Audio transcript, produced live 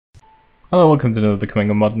Hello, welcome to another Becoming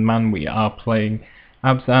a Modern Man. We are playing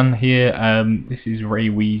Abzan here. This is Ray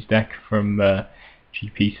Wee's deck from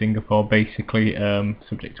GP Singapore, basically.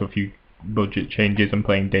 Subject to a few budget changes. I'm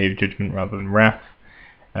playing Day of Judgment rather than Wrath.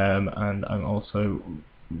 And I'm also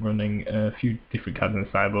running a few different cards in the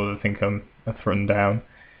sideboard. I think I'm a Thrun down,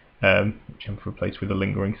 which I'm replaced with the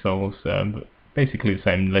Lingering Souls. But basically the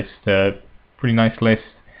same list. Pretty nice list.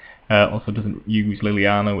 Also doesn't use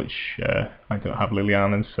Liliana, which I don't have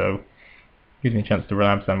Lilianas, so gives me a chance to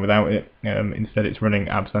run Abzan without it. Instead it's running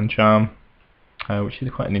Abzan Charm, which is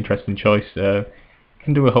quite an interesting choice.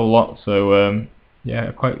 Can do a whole lot, so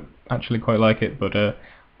yeah, I actually quite like it, but we'll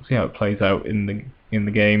see how it plays out in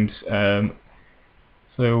the games.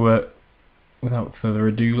 So without further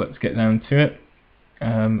ado, let's get down to it.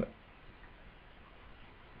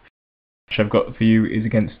 Which I've got for you is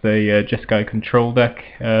against the Jeskai control deck.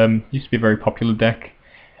 Used to be a very popular deck,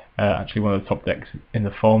 actually one of the top decks in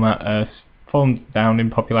the format. Fallen down in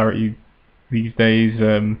popularity these days,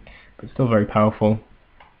 but still very powerful.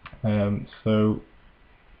 So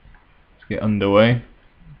let's get underway.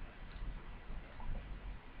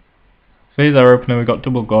 So here's our opener. We've got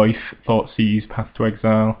double Goyf, Thoughtseize, Path to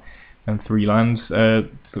Exile, and 3 lands.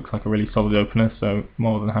 Looks like a really solid opener, so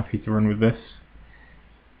more than happy to run with this.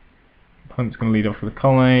 Opponent's going to lead off with a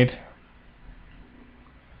Colonnade.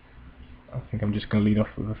 I think I'm just going to lead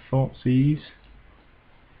off with a Thoughtseize.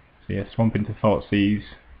 So yeah, swamp into Thoughtseize.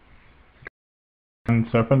 And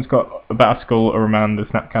so our opponent's got a Batterskull, a Remand, a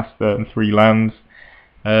Snapcaster, and 3 lands.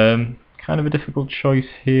 Kind of a difficult choice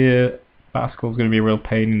here. Batterskull's going to be a real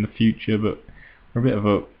pain in the future, but we're a bit of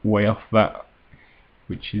a way off that,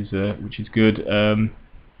 which is good.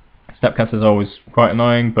 Snapcaster's always quite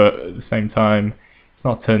annoying, but at the same time, it's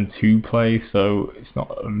not turn 2 play, so it's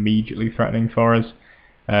not immediately threatening for us.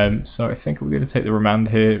 So I think we're going to take the Remand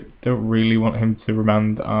here. Don't really want him to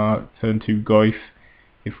Remand our turn 2 Goyf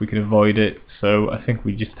if we can avoid it, so I think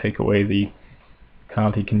we just take away the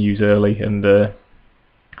card he can use early, and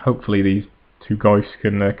hopefully these 2 Goyfs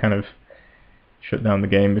can kind of shut down the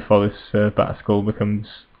game before this Batterskull becomes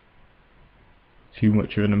too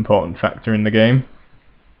much of an important factor in the game.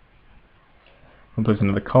 We'll place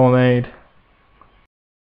another Colonnade.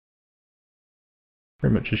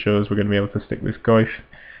 Pretty much assures we're going to be able to stick this Goyf.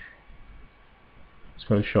 I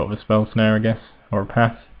suppose short of a Spell Snare, I guess, or a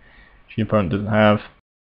Path, which the opponent doesn't have.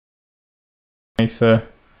 Aether.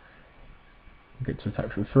 Get to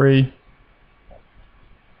attack for 3.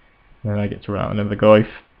 Then I get to run out another Goyf.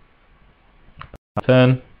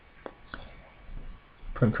 Turn.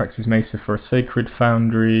 Opponent cracks his Mesa for a Sacred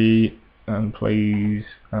Foundry and plays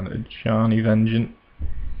an Ajani Vengeance.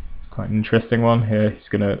 It's quite an interesting one here. He's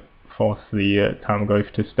going to force the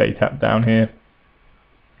Tarmogoyf to stay tapped down here,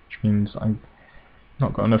 which means I've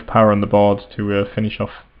not got enough power on the board to finish off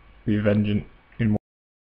the Vengeance in one.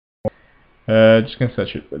 Just going to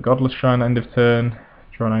search a Godless Shrine end of turn,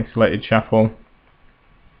 draw an Isolated Chapel,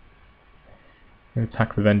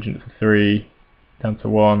 attack the Vengeance for 3, down to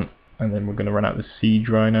 1, and then we're going to run out the Siege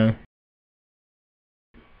Rhino.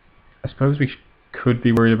 I suppose we could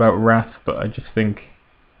be worried about Wrath, but I just think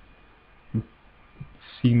it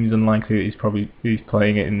seems unlikely that he's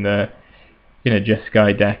playing it in a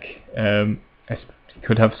Jeskai deck. He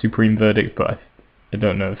could have Supreme Verdict, but I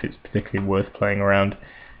don't know if it's particularly worth playing around,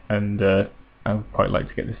 and I would quite like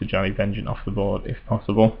to get this Ajani Vengeance off the board if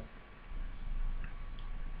possible.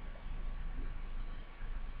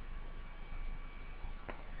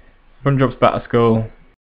 One drops Batterskull,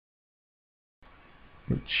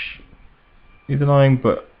 which is annoying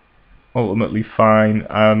but ultimately fine.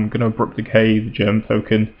 I'm going to Abrupt Decay the Germ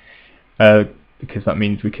token, because that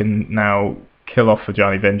means we can now kill off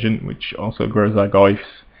Ajani Vengeance, which also grows our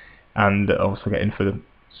Goyfs, and also get in for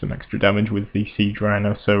some extra damage with the Siege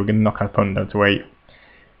Rhino. So we're going to knock our opponent down to 8,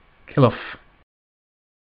 kill off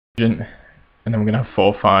Vengeance, and then we're going to have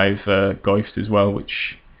 4 or 5 Goyfs as well,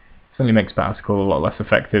 which certainly makes Batterskull a lot less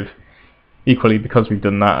effective. Equally, because we've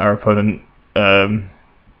done that, our opponent has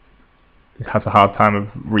a hard time of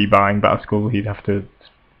rebuying Batterskull. He'd have to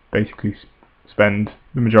basically spend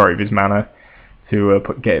the majority of his mana to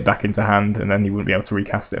get it back into hand, and then he wouldn't be able to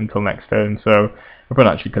recast it until next turn. So our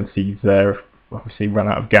opponent actually concedes there, obviously ran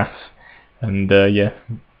out of gas, and yeah,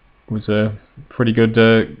 it was a pretty good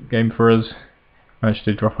game for us. Managed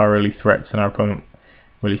to drop our early threats, and our opponent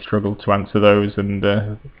really struggled to answer those, and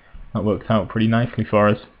that worked out pretty nicely for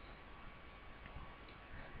us.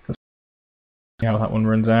 See how that one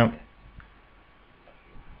runs out.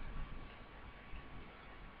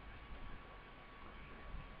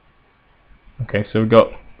 Okay, so we've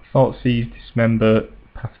got Thoughtseize, Dismember,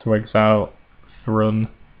 Path to Exile, Thrun,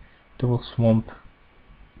 Double Swamp,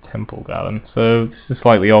 Temple Garden. So this is a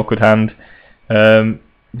slightly awkward hand. Doesn't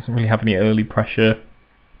really have any early pressure.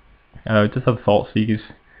 It does have Thoughtseekers,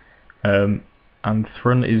 and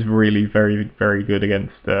Thrun is really very good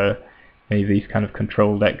against any of these kind of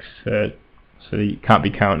control decks. So he can't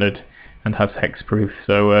be countered and has hexproof.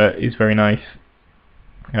 So is very nice.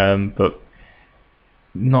 But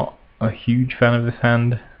not a huge fan of this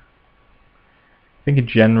hand. I think in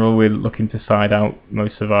general we're looking to side out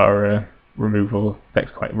most of our removal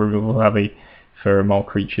decks, quite removal heavy for more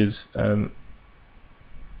creatures,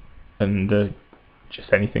 and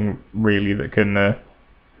just anything really that can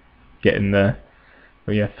get in there.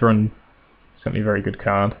 But yeah, Thrun, certainly a very good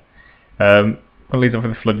card. We'll lead off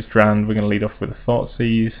with a Flooded Strand. We're going to lead off with a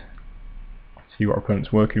Thoughtseize, see what our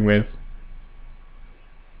opponent's working with.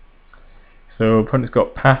 So opponent's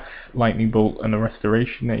got Path, Lightning Bolt, and a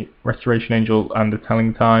Restoration Angel and a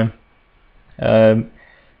Telling Time. Kind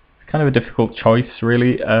of a difficult choice,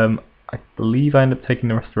 really. I believe I ended up taking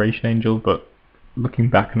the Restoration Angel, but looking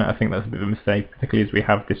back on it, I think that's a bit of a mistake, particularly as we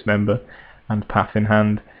have Dismember and Path in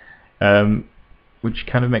hand, which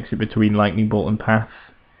kind of makes it between Lightning Bolt and Path.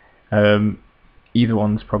 Either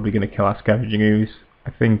one's probably going to kill our Scavenging Ooze.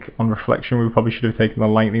 I think on reflection we probably should have taken the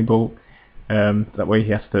Lightning Bolt. That way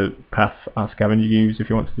he has to pass our Scavenging Ooze if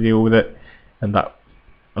he wants to deal with it, and that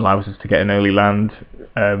allows us to get an early land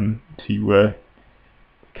to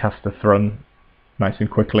cast a Thrun nice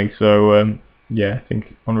and quickly. So yeah, I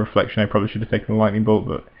think on reflection I probably should have taken the Lightning Bolt,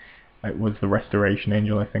 but it was the Restoration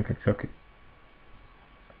Angel I think I took.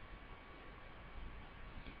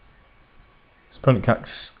 His opponent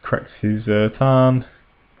corrects his turn,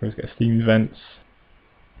 goes get Steam Vents,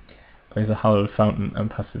 plays a Hallowed Fountain and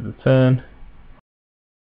passes the turn.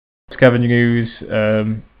 Scavenging Ooze,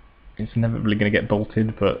 it's never really going to get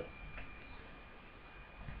bolted, but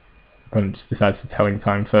opponent decides to Telling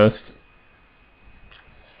Time first.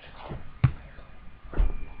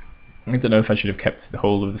 I don't know if I should have kept the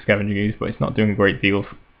hold of the Scavenging Ooze, but it's not doing a great deal, to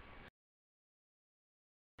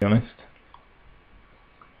be honest.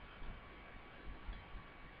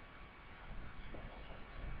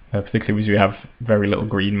 Particularly as we have very little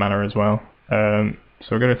green mana as well. So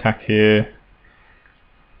we're going to attack here.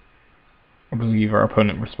 I believe our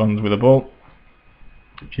opponent responds with a bolt,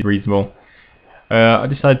 which is reasonable. I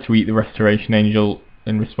decided to eat the Restoration Angel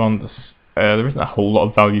in response. There isn't a whole lot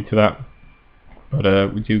of value to that,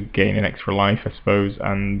 but we do gain an extra life, I suppose,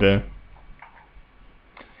 and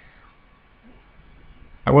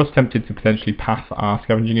I was tempted to potentially pass our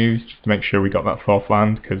Scavenging Ooze just to make sure we got that 4th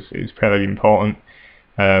land, because it is fairly important.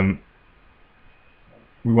 We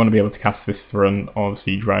want to be able to cast this Thrun or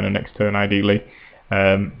Siege Rhino next turn ideally.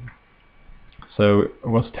 So it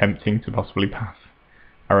was tempting to possibly pass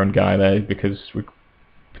our own guy there, because we're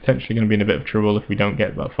potentially going to be in a bit of trouble if we don't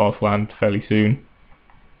get that 4th land fairly soon.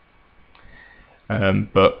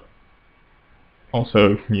 But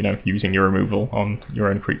also, you know, using your removal on your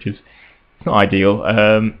own creatures, it's not ideal.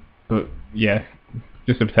 But yeah,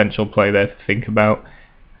 just a potential play there to think about.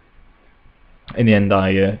 In the end,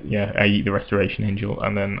 I eat the Restoration Angel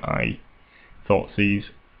and then I Thoughtseize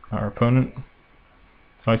our opponent.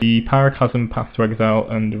 So I see Pyroclasm, Path to Exile,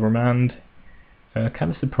 and Remand.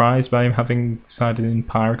 Kind of surprised by him having decided in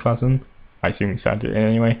Pyroclasm. I assume he decided it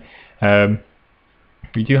anyway.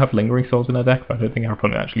 We do have Lingering Souls in our deck, but I don't think our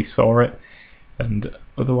opponent actually saw it. And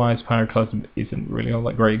otherwise, Pyroclasm isn't really all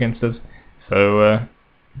that great against us. So a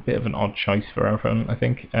bit of an odd choice for our opponent, I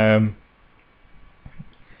think. And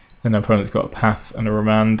our opponent's got a Path and a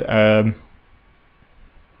Remand. I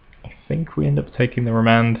think we end up taking the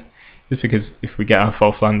Remand, just because if we get our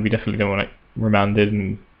 4th land, we definitely don't want it remanded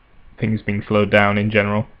and things being slowed down in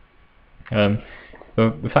general. So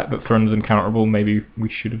the fact that Thrun's uncounterable, maybe we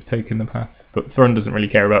should have taken the Path, but Thrun doesn't really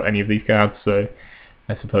care about any of these cards, so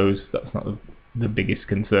I suppose that's not the biggest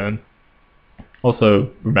concern.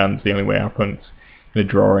 Also, Remand's the only way our opponent's going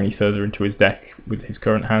to draw any further into his deck with his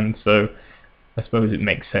current hand, so I suppose it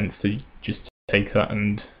makes sense to just take that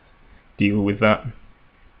and deal with that,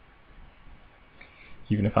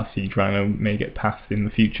 even if our Siege Rhino may get passed in the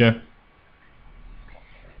future.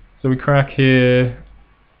 So we crack here.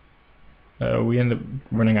 We end up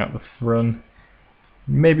running out the Thrun.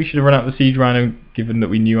 Maybe should have run out the Siege Rhino, given that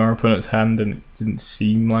we knew our opponent's hand and it didn't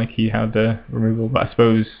seem like he had removal, but I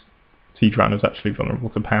suppose Siege Rhino's actually vulnerable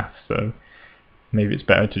to Path, so maybe it's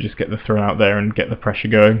better to just get the Thrun out there and get the pressure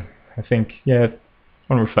going. I think, yeah,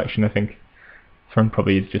 on reflection, I think Thrun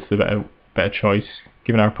probably is just a better choice,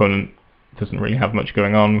 given our opponent doesn't really have much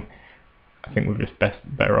going on. I think we're just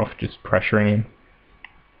better off just pressuring him.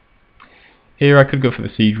 Here I could go for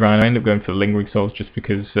the Siege Rhino. I end up going for the Lingering Souls just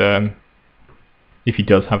because if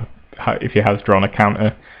he has drawn a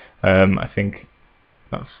counter, I think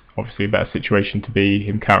that's obviously a better situation to be.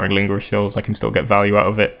 Him countering Linger's Shells, I can still get value out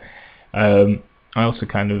of it. I also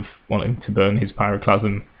kind of want him to burn his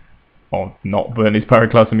Pyroclasm, or not burn his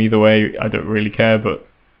Pyroclasm, either way, I don't really care, but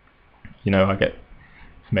you know, I get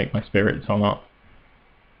to make my spirits or not.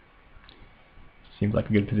 Seems like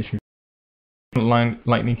a good position.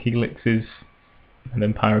 Lightning Helixes, and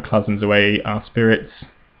then Pyroclasms away our spirits.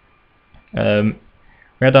 We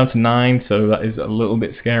are down to 9, so that is a little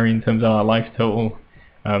bit scary in terms of our life total.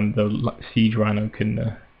 The Siege Rhino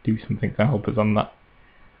can do something to help us on that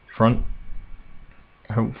front,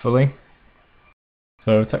 hopefully.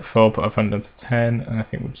 So attack 4, put our friend down to 10, and I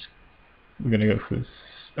think we're going to go for this.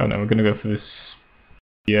 Oh no, we're going to go for this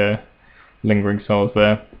Lingering Souls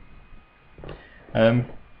there.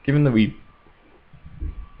 Given that we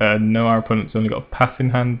know our opponent's only got a path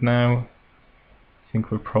in hand now, I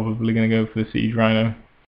think we're probably going to go for the Siege Rhino.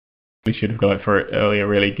 We should have gone for it earlier,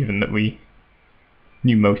 really, given that we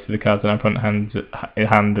knew most of the cards in our opponent's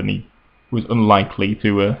hand, and he was unlikely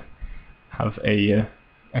to have a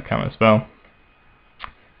counter spell.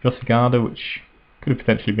 Jossigarda, which could have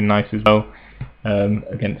potentially been nice as well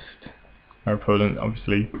against our opponent.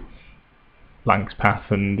 Obviously, Lank's Path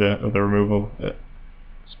and other removal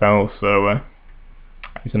spells, so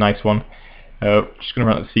it's a nice one. Just going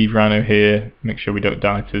to run the Siege Rhino here, make sure we don't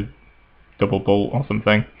die to double bolt or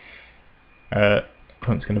something.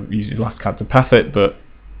 Opponent's going to use his last card to path it, but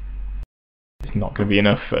it's not going to be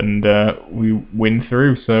enough, and we win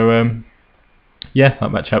through. So yeah, that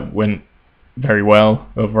matchup went very well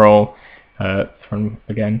overall. Thrun,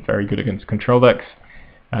 again, very good against control decks,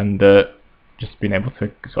 and just being able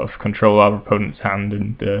to sort of control our opponent's hand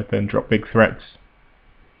and then drop big threats,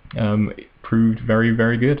 it proved very,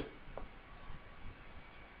 very good.